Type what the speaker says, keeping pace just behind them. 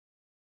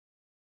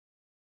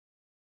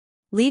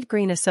LEED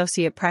Green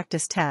Associate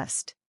Practice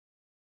Test.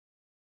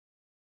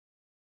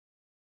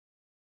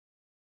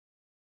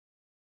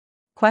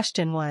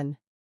 Question 1.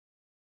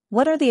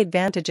 What are the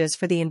advantages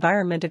for the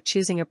environment of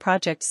choosing a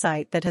project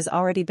site that has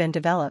already been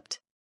developed?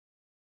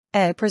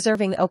 A.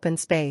 Preserving open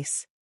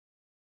space.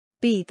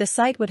 B. The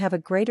site would have a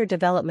greater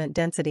development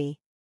density.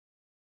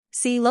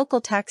 C. Local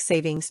tax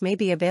savings may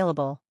be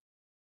available.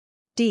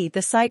 D.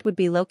 The site would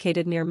be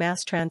located near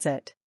mass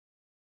transit.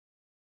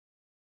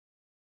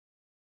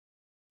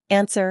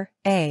 Answer: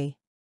 A.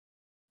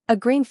 A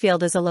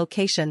greenfield is a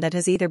location that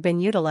has either been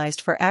utilized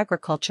for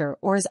agriculture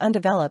or is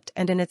undeveloped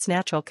and in its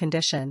natural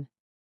condition.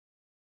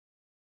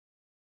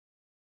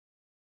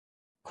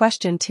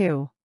 Question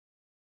 2.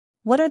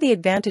 What are the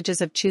advantages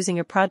of choosing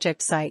a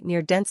project site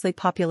near densely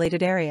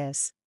populated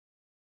areas?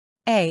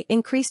 A.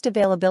 Increased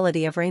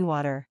availability of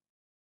rainwater.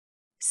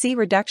 C.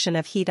 Reduction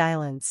of heat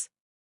islands.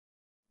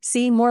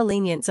 C. More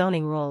lenient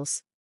zoning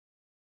rules.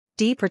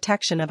 D.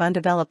 Protection of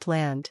undeveloped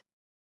land.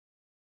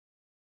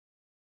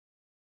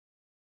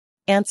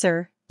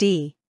 Answer: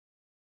 D.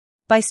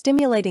 By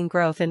stimulating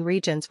growth in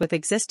regions with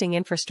existing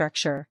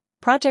infrastructure,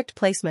 project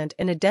placement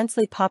in a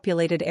densely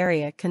populated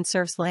area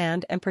conserves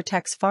land and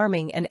protects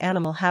farming and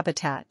animal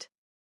habitat.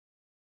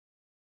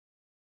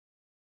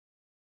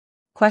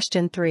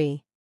 Question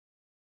 3.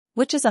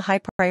 Which is a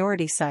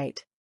high-priority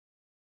site?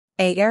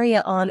 A.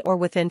 Area on or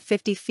within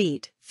 50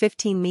 feet,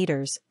 15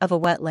 meters, of a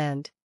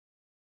wetland.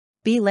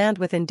 B. Land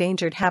with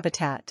endangered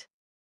habitat.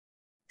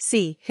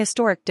 C.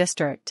 Historic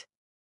district.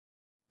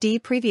 D.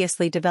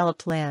 Previously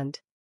developed land.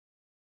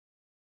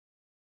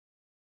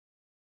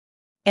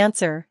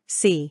 Answer: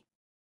 C.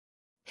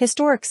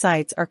 Historic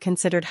sites are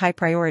considered high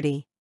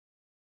priority.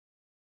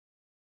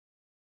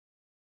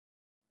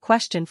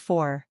 Question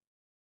 4.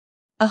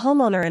 A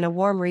homeowner in a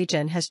warm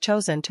region has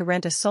chosen to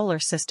rent a solar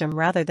system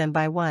rather than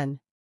buy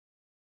one.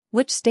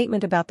 Which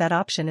statement about that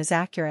option is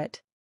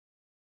accurate?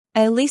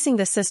 A. Leasing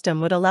the system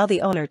would allow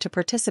the owner to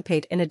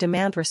participate in a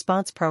demand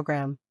response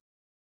program.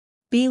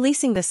 B.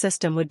 Leasing the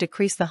system would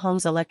decrease the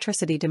home's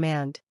electricity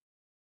demand.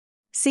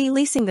 C.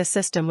 Leasing the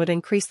system would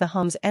increase the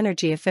home's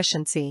energy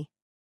efficiency.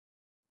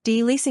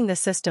 D. Leasing the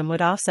system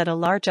would offset a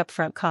large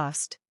upfront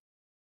cost.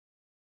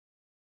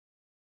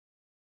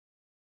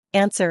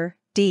 Answer: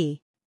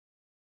 D.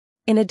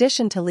 In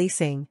addition to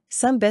leasing,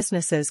 some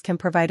businesses can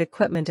provide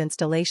equipment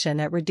installation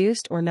at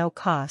reduced or no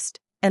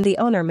cost, and the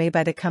owner may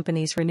buy the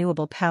company's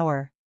renewable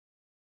power.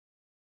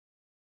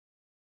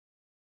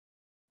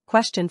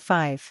 Question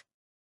 5.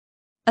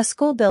 A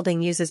school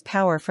building uses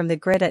power from the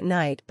grid at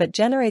night but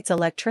generates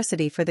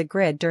electricity for the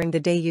grid during the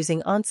day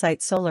using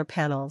on-site solar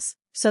panels,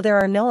 so there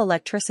are no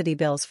electricity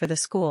bills for the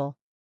school.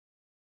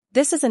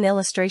 This is an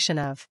illustration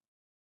of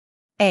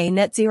A.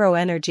 Net zero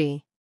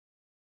energy.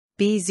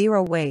 B.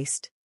 Zero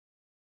waste.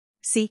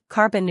 C.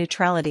 Carbon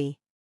neutrality.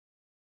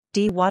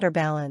 D. Water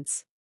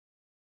balance.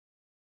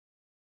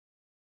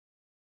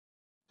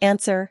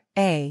 Answer: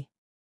 A.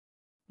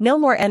 No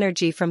more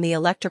energy from the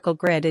electrical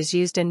grid is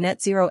used in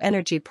net zero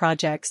energy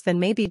projects than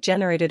may be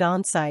generated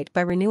on-site by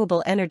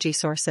renewable energy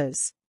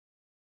sources.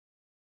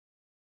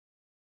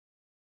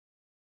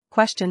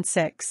 Question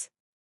 6.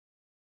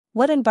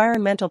 What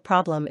environmental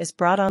problem is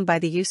brought on by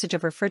the usage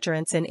of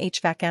refrigerants in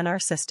HVAC&R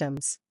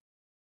systems?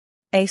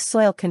 A.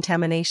 Soil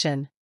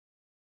contamination.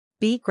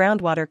 B.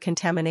 Groundwater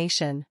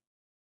contamination.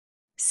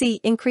 C.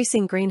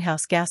 Increasing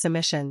greenhouse gas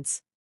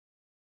emissions.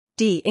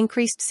 D.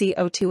 Increased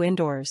CO2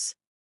 indoors.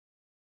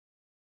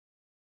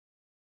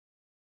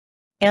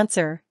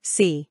 Answer: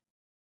 C.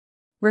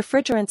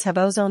 Refrigerants have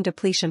ozone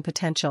depletion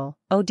potential,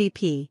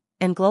 ODP,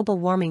 and global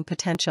warming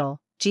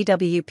potential,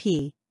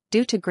 GWP,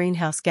 due to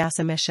greenhouse gas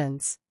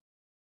emissions.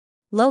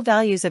 Low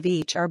values of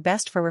each are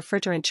best for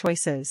refrigerant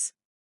choices.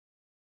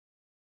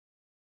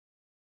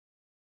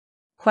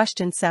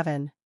 Question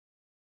 7.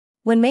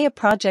 When may a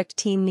project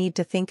team need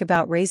to think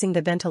about raising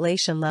the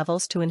ventilation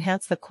levels to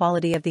enhance the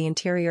quality of the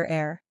interior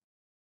air?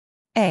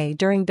 A.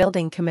 During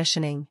building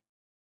commissioning.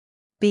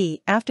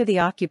 B. After the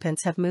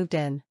occupants have moved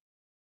in.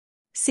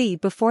 C.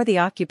 Before the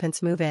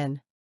occupants move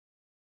in.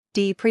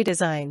 D.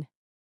 Pre-design.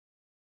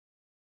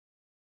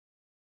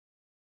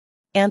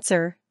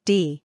 Answer: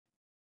 D.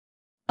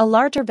 A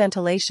larger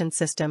ventilation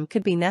system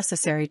could be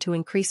necessary to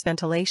increase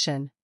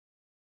ventilation.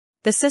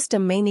 The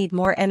system may need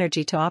more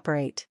energy to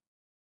operate.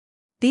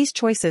 These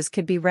choices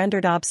could be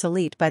rendered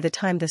obsolete by the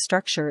time the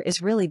structure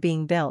is really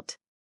being built.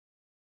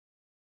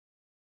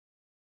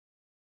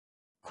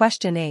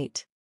 Question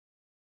 8.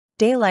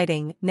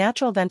 Daylighting,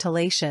 natural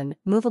ventilation,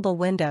 movable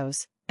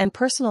windows, and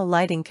personal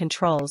lighting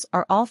controls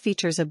are all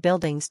features of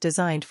buildings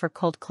designed for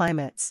cold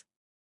climates.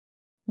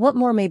 What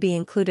more may be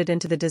included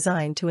into the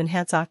design to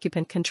enhance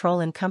occupant control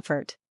and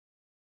comfort?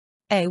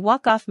 A.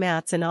 Walk-off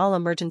mats in all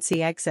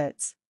emergency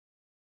exits.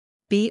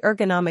 B.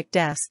 Ergonomic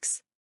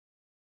desks.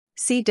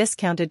 C.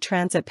 Discounted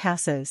transit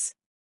passes.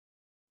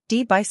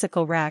 D.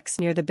 Bicycle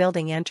racks near the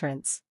building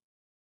entrance.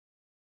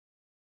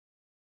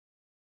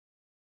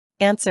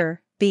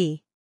 Answer: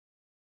 B.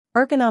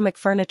 Ergonomic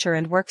furniture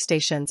and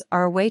workstations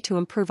are a way to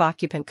improve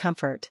occupant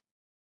comfort.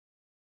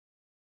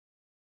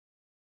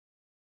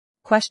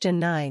 Question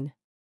 9.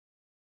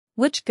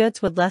 Which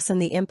goods would lessen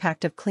the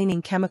impact of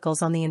cleaning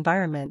chemicals on the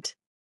environment?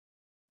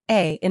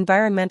 A.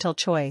 Environmental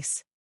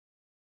choice.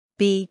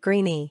 B.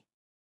 Greenie.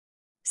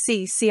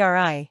 C.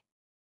 CRI.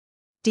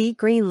 D.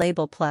 Green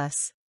Label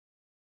Plus.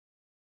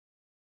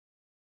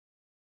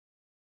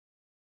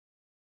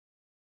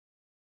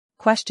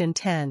 Question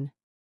 10.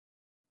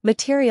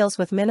 Materials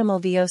with minimal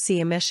VOC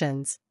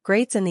emissions,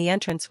 grates in the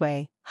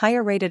entranceway,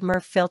 higher rated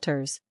MERV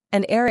filters,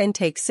 and air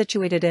intakes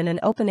situated in an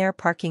open-air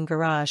parking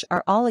garage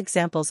are all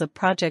examples of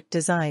project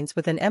designs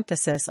with an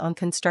emphasis on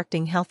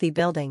constructing healthy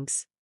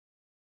buildings.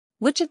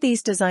 Which of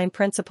these design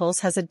principles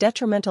has a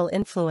detrimental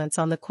influence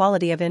on the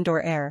quality of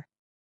indoor air?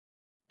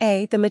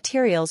 A. The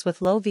materials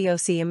with low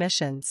VOC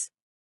emissions.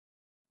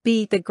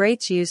 B. The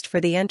grates used for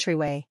the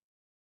entryway.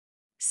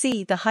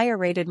 C. The higher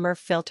rated MERV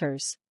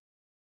filters.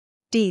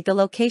 D. The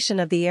location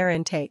of the air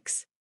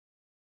intakes.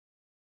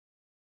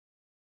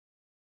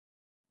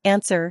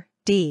 Answer,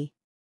 D.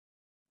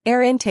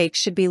 Air intakes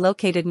should be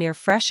located near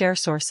fresh air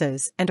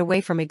sources and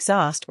away from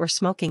exhaust or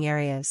smoking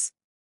areas.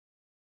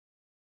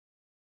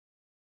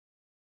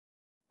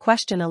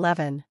 Question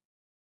 11.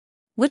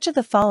 Which of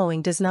the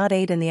following does not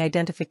aid in the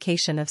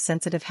identification of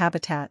sensitive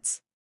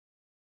habitats?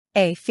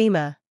 A.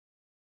 FEMA.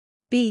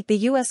 B. The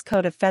U.S.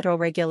 Code of Federal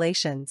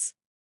Regulations.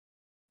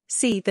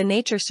 C. The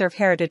NatureServe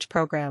Heritage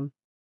Program.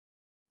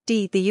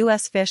 D. The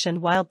U.S. Fish and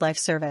Wildlife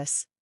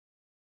Service.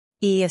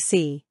 E. A.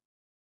 C.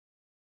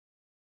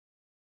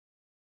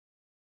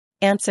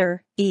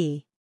 Answer,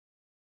 E.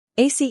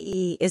 ACE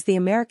is the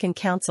American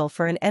Council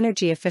for an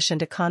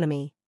Energy-Efficient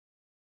Economy.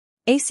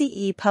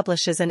 ACE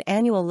publishes an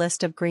annual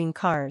list of green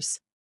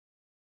cars.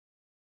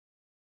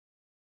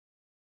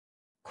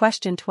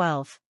 Question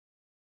 12.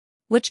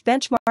 Which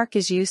benchmark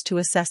is used to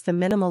assess the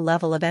minimal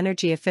level of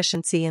energy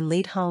efficiency in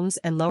LEED homes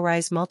and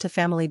low-rise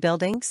multifamily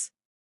buildings?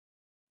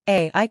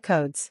 A.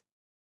 I-codes.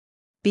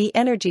 B.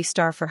 Energy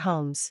Star for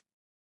homes.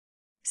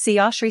 C.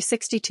 OSHRI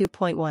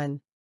 62.1.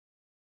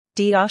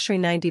 D. OSHRI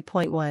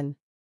 90.1.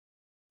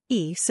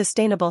 E.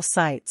 Sustainable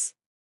sites.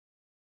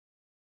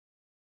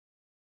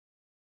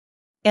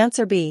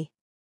 Answer B.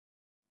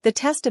 The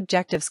test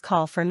objectives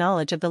call for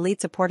knowledge of the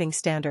LEED supporting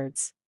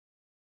standards.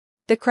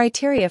 The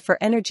criteria for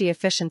energy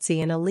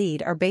efficiency in a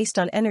LEED are based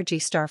on Energy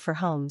Star for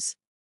homes.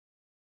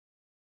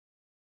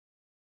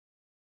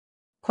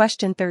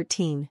 Question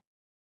 13.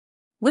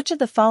 Which of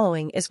the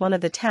following is one of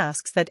the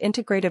tasks that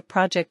integrative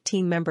project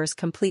team members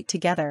complete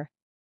together?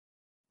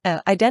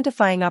 A.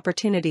 Identifying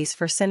opportunities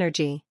for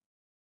synergy.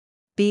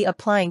 B.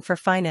 Applying for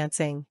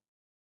financing.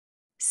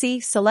 C.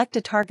 Select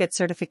a target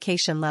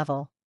certification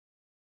level.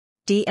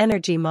 D.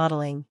 Energy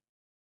modeling.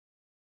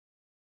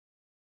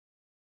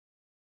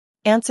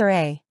 Answer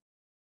A.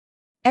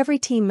 Every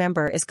team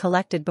member is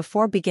collected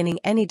before beginning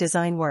any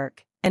design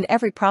work, and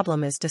every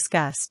problem is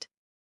discussed.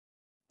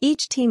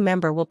 Each team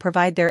member will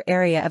provide their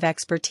area of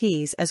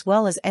expertise as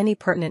well as any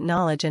pertinent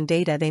knowledge and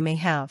data they may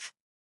have.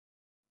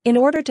 In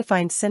order to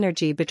find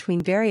synergy between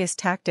various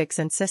tactics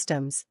and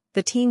systems,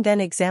 the team then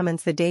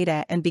examines the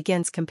data and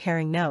begins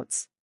comparing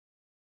notes.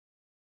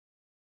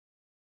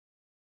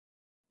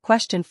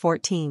 Question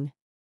 14.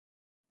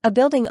 A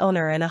building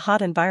owner in a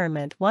hot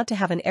environment want to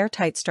have an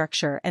airtight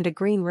structure and a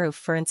green roof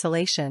for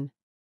insulation.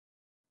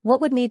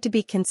 What would need to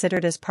be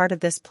considered as part of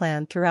this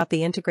plan throughout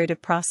the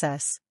integrative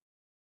process?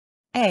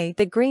 A.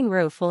 The green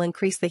roof will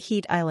increase the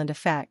heat island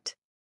effect.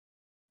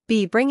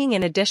 B. Bringing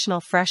in additional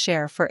fresh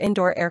air for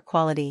indoor air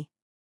quality.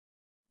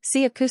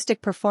 C.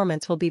 Acoustic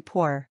performance will be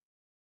poor.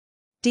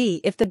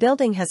 D. If the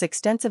building has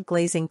extensive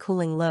glazing,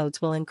 cooling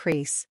loads will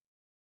increase.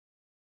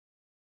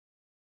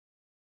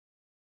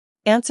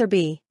 Answer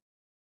B.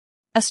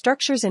 A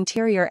structure's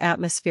interior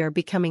atmosphere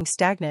becoming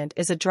stagnant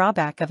is a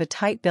drawback of a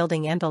tight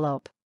building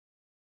envelope.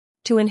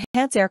 To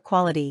enhance air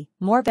quality,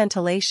 more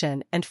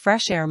ventilation and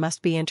fresh air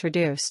must be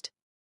introduced.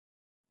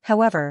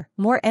 However,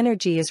 more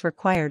energy is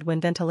required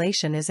when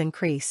ventilation is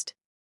increased.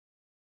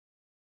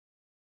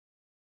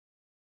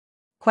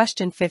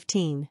 Question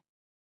 15.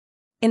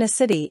 In a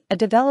city, a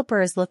developer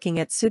is looking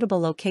at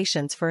suitable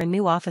locations for a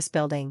new office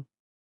building.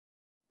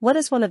 What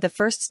is one of the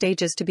first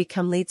stages to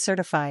become LEED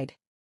certified?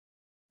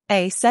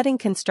 A. Setting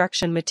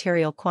construction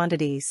material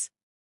quantities.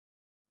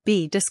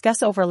 B.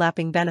 Discuss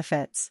overlapping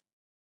benefits.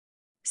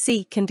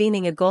 C.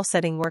 Convening a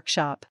goal-setting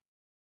workshop.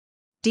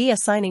 D.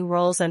 Assigning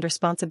roles and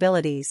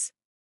responsibilities.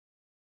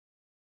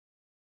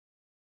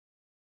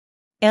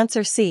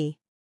 Answer C.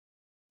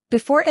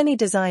 Before any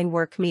design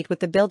work, meet with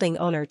the building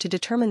owner to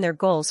determine their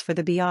goals for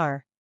the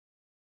BR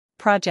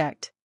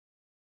project.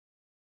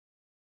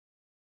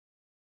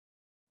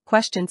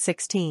 Question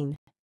 16.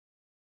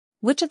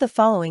 Which of the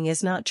following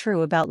is not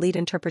true about LEED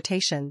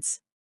interpretations?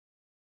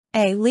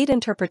 A. LEED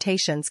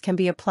interpretations can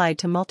be applied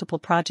to multiple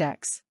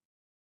projects.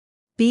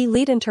 B.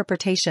 LEED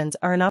interpretations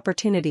are an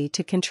opportunity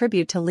to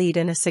contribute to LEED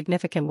in a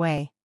significant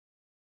way.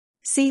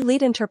 C.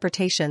 LEED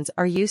interpretations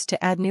are used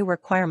to add new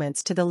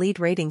requirements to the LEED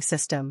rating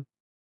system.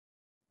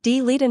 D.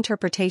 LEED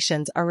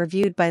interpretations are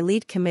reviewed by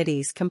LEED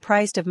committees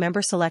comprised of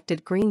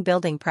member-selected green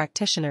building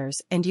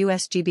practitioners and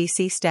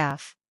USGBC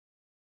staff.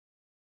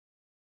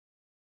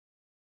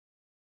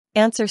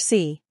 Answer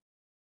C.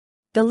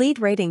 The LEED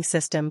rating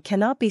system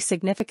cannot be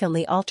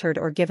significantly altered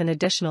or given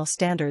additional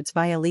standards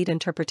via LEED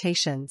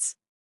interpretations.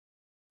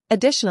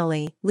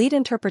 Additionally, LEED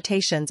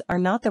interpretations are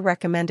not the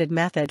recommended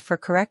method for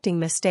correcting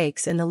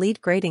mistakes in the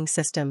LEED grading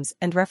systems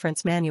and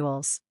reference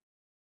manuals.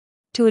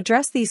 To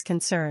address these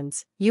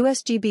concerns,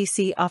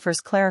 USGBC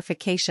offers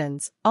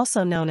clarifications,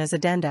 also known as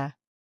addenda.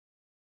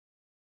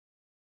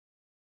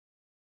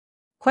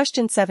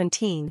 Question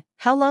 17.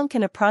 How long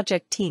can a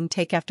project team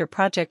take after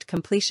project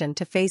completion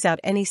to phase out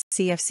any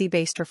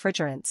CFC-based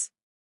refrigerants?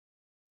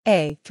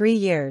 A. 3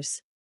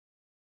 years.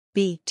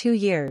 B. 2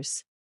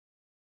 years.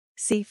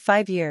 C.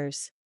 5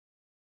 years.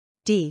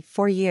 D.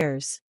 4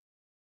 years.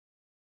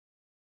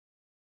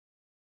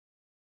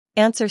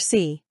 Answer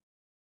C.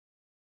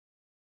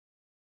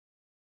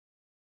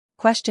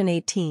 Question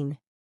 18.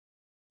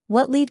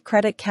 What LEED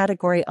credit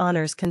category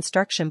honors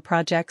construction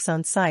projects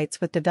on sites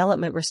with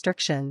development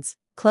restrictions,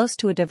 close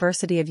to a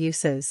diversity of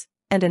uses,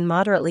 and in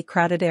moderately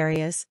crowded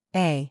areas?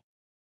 A.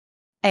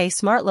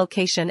 Smart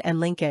location and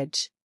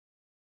linkage.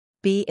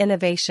 B.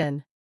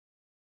 Innovation.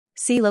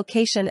 C.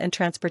 Location and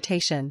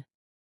transportation.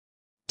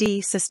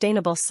 D.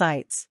 Sustainable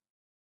sites.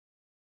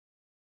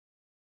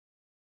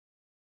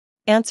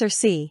 Answer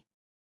C.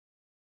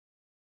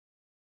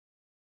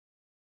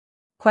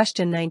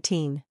 Question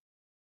 19.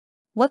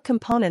 What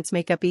components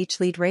make up each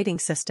LEED rating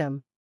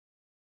system?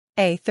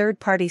 A.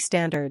 Third-party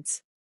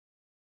standards.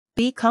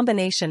 B.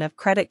 Combination of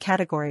credit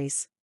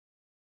categories.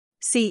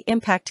 C.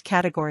 Impact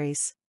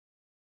categories.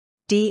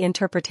 D.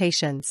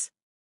 Interpretations.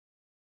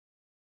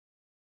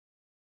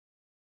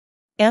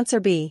 Answer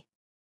B.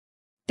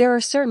 There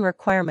are certain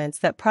requirements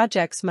that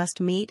projects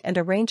must meet and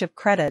a range of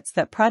credits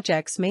that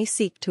projects may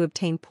seek to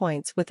obtain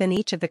points within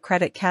each of the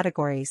credit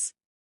categories.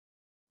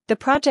 The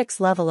project's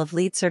level of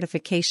LEED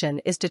certification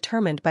is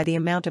determined by the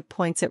amount of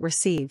points it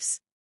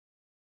receives.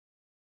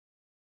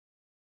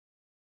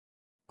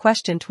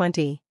 Question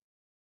 20.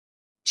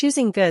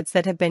 Choosing goods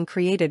that have been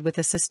created with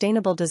a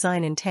sustainable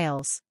design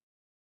entails: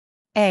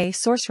 A.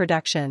 Source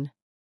reduction.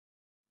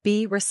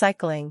 B.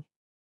 Recycling.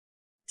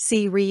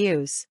 C.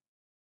 Reuse.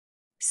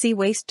 C.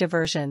 Waste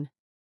diversion.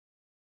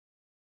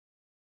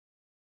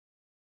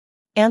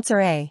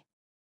 Answer A.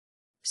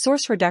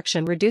 Source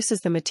reduction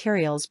reduces the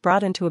materials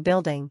brought into a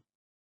building.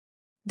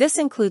 This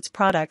includes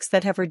products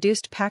that have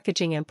reduced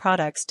packaging and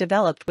products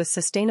developed with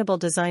sustainable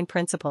design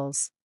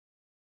principles.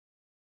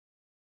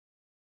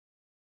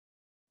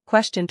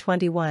 Question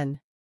 21.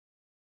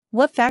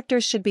 What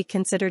factors should be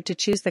considered to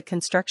choose the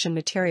construction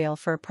material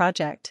for a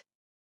project?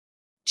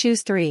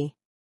 Choose 3.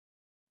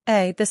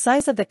 A. The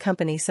size of the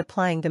company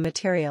supplying the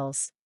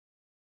materials.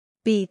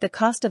 B. The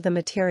cost of the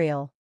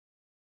material.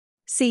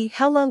 C.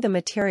 How long the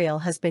material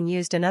has been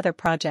used in other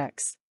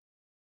projects.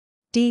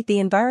 D. The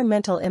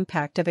environmental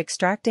impact of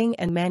extracting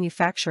and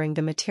manufacturing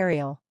the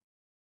material.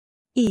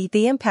 E.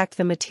 The impact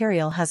the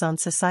material has on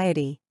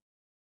society.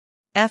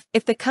 F.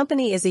 If the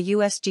company is a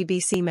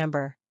USGBC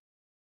member.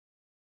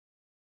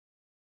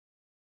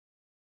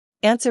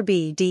 Answer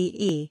B. D.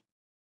 E.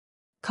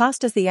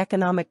 Cost is the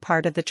economic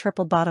part of the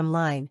triple bottom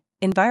line,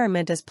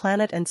 environment as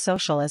planet and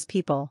social as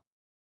people.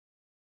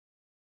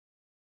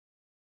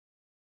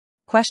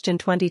 Question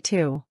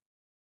 22.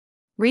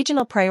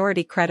 Regional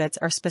priority credits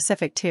are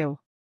specific to: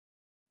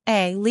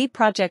 A. LEED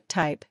project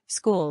type,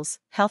 schools,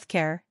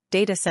 healthcare,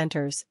 data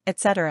centers,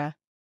 etc.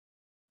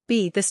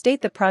 B. The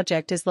state the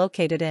project is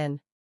located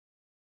in.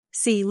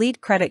 C. LEED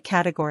credit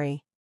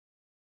category.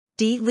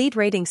 D. LEED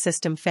rating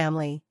system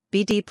family,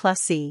 BD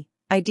plus C,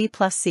 ID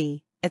plus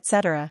C,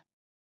 etc.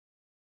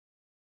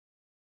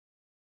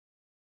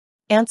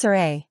 Answer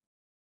A.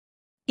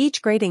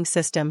 Each grading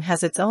system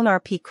has its own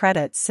RP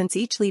credits since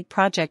each LEED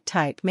project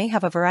type may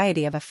have a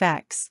variety of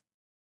effects.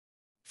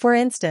 For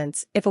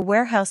instance, if a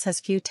warehouse has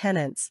few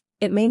tenants,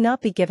 it may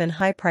not be given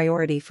high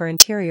priority for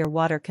interior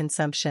water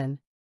consumption.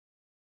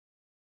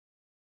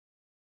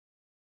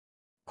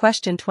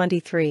 Question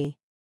 23.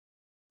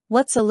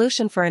 What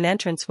solution for an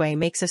entranceway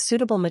makes a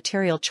suitable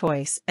material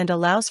choice and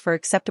allows for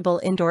acceptable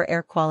indoor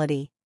air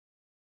quality?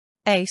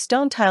 A.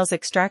 Stone tiles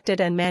extracted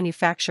and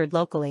manufactured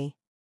locally.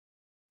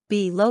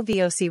 B. Low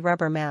VOC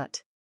rubber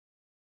mat.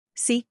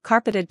 C.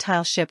 Carpeted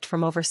tile shipped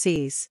from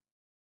overseas.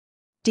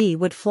 D.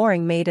 Wood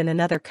flooring made in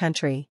another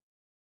country.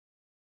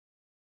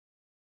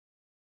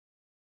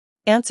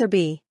 Answer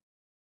B.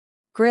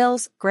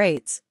 Grills,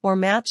 grates, or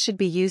mats should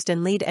be used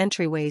in LEED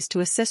entryways to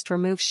assist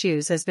remove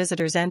shoes as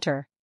visitors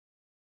enter.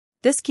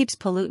 This keeps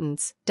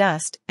pollutants,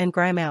 dust, and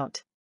grime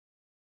out.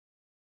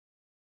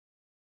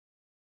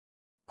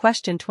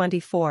 Question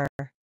 24.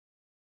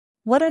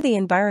 What are the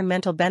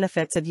environmental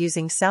benefits of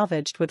using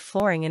salvaged wood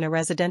flooring in a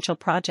residential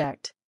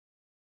project?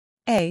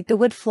 A. The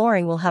wood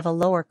flooring will have a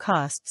lower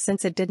cost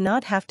since it did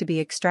not have to be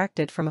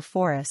extracted from a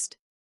forest.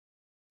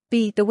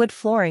 B. The wood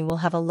flooring will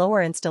have a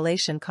lower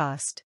installation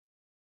cost.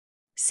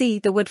 C.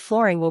 The wood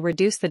flooring will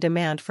reduce the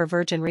demand for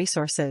virgin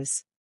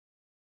resources.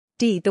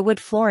 D. The wood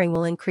flooring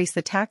will increase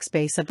the tax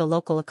base of the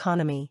local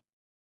economy.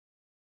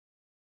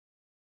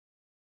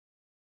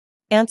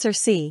 Answer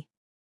C.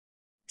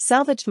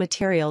 Salvaged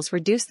materials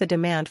reduce the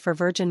demand for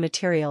virgin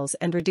materials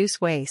and reduce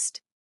waste.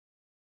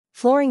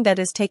 Flooring that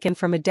is taken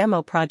from a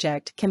demo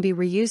project can be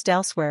reused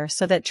elsewhere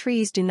so that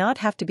trees do not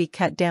have to be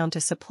cut down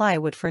to supply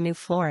wood for new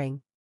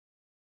flooring.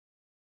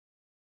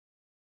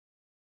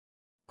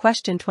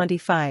 Question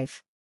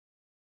 25.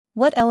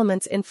 What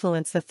elements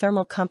influence the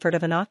thermal comfort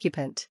of an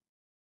occupant?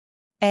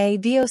 A.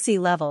 VOC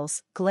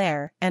levels,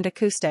 glare, and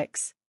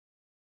acoustics.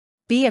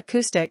 B.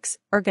 Acoustics,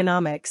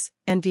 ergonomics,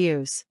 and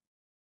views.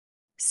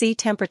 C.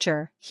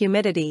 Temperature,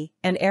 humidity,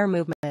 and air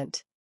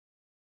movement.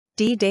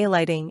 D.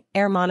 Daylighting,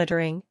 air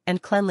monitoring, and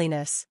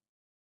cleanliness.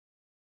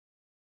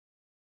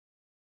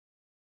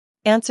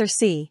 Answer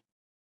C.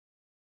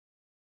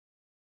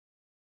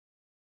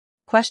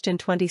 Question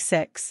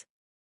 26.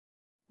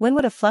 When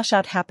would a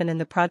flushout happen in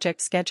the project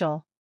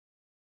schedule?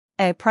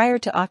 A. Prior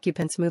to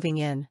occupants moving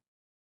in.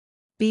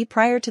 B.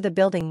 Prior to the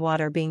building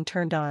water being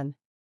turned on.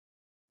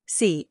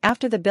 C.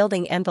 After the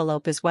building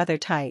envelope is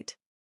weather-tight.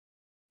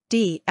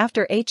 D.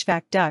 After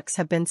HVAC ducts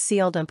have been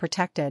sealed and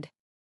protected.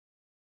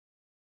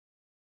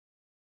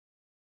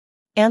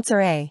 Answer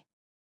A.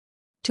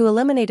 To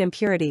eliminate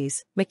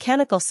impurities,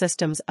 mechanical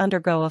systems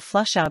undergo a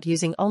flushout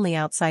using only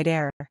outside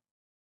air.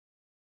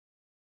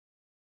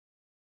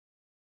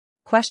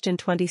 Question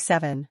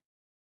 27.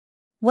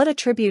 What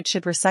attribute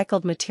should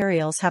recycled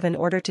materials have in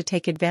order to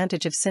take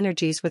advantage of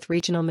synergies with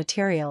regional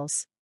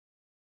materials?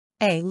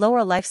 A.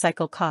 Lower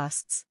lifecycle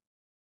costs.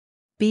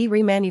 B.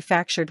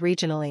 Remanufactured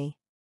regionally.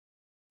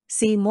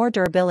 C. More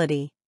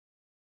durability.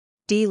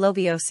 D. Low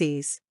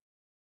VOCs.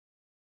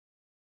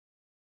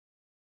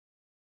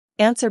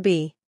 Answer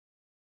B.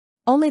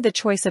 Only the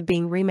choice of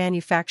being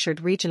remanufactured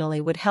regionally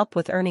would help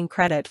with earning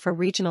credit for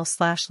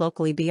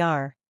regional/locally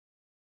BR.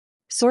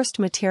 Sourced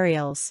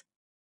materials.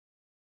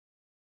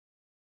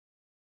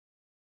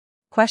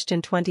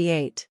 Question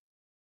 28.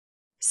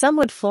 Some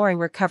wood flooring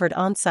recovered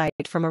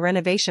on-site from a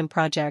renovation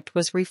project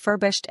was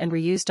refurbished and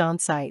reused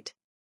on-site.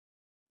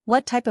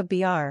 What type of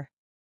BR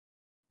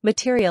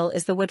material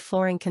is the wood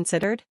flooring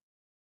considered?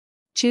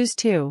 Choose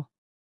 2.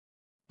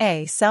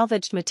 A.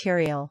 Salvaged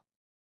material.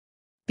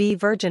 B.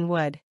 Virgin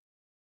wood.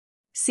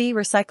 C.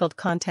 Recycled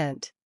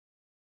content.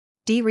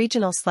 D.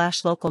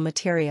 Regional/local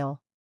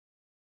material.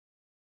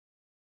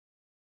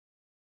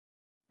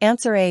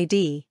 Answer A.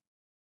 D.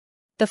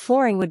 The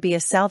flooring would be a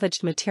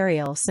salvaged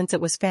material since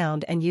it was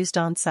found and used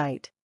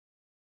on-site.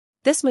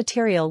 This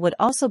material would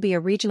also be a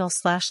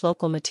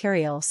regional/local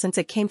material since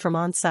it came from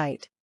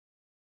on-site.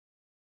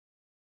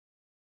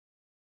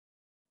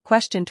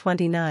 Question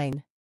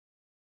 29.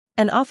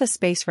 An office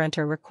space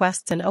renter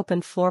requests an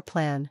open floor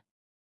plan.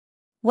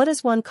 What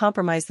does one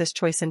compromise this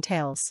choice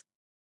entails?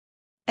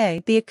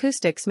 A. The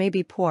acoustics may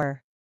be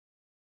poor.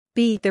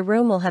 B. The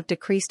room will have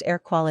decreased air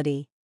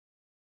quality.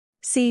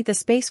 C. The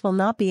space will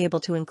not be able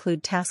to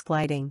include task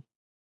lighting.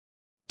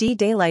 D.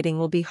 Daylighting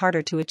will be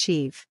harder to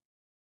achieve.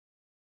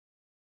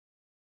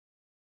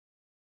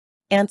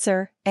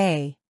 Answer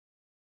A.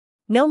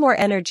 No more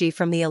energy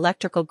from the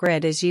electrical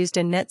grid is used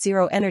in net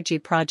zero energy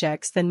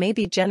projects than may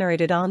be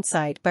generated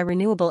on-site by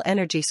renewable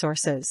energy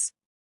sources.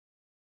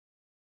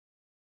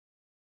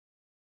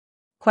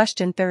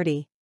 Question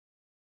 30.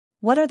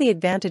 What are the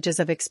advantages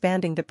of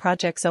expanding the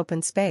project's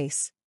open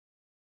space?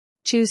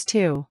 Choose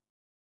 2.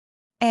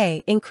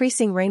 A.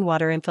 Increasing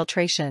rainwater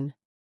infiltration.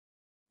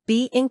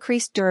 B.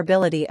 Increased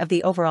durability of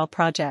the overall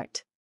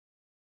project.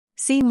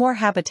 C. More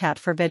habitat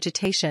for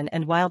vegetation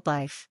and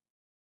wildlife.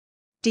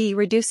 D.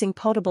 Reducing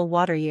potable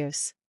water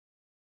use.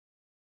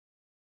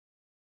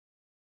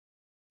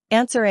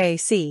 Answer A.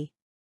 C.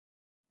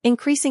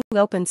 Increasing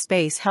open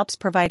space helps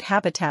provide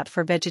habitat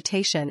for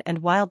vegetation and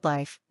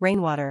wildlife,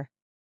 rainwater.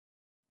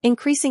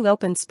 Increasing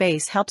open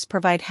space helps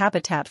provide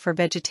habitat for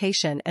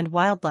vegetation and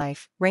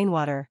wildlife,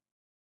 rainwater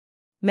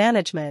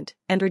management,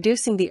 and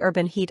reducing the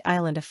urban heat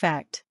island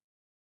effect.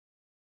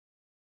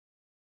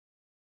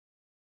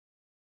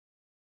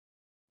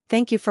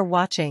 Thank you for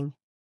watching.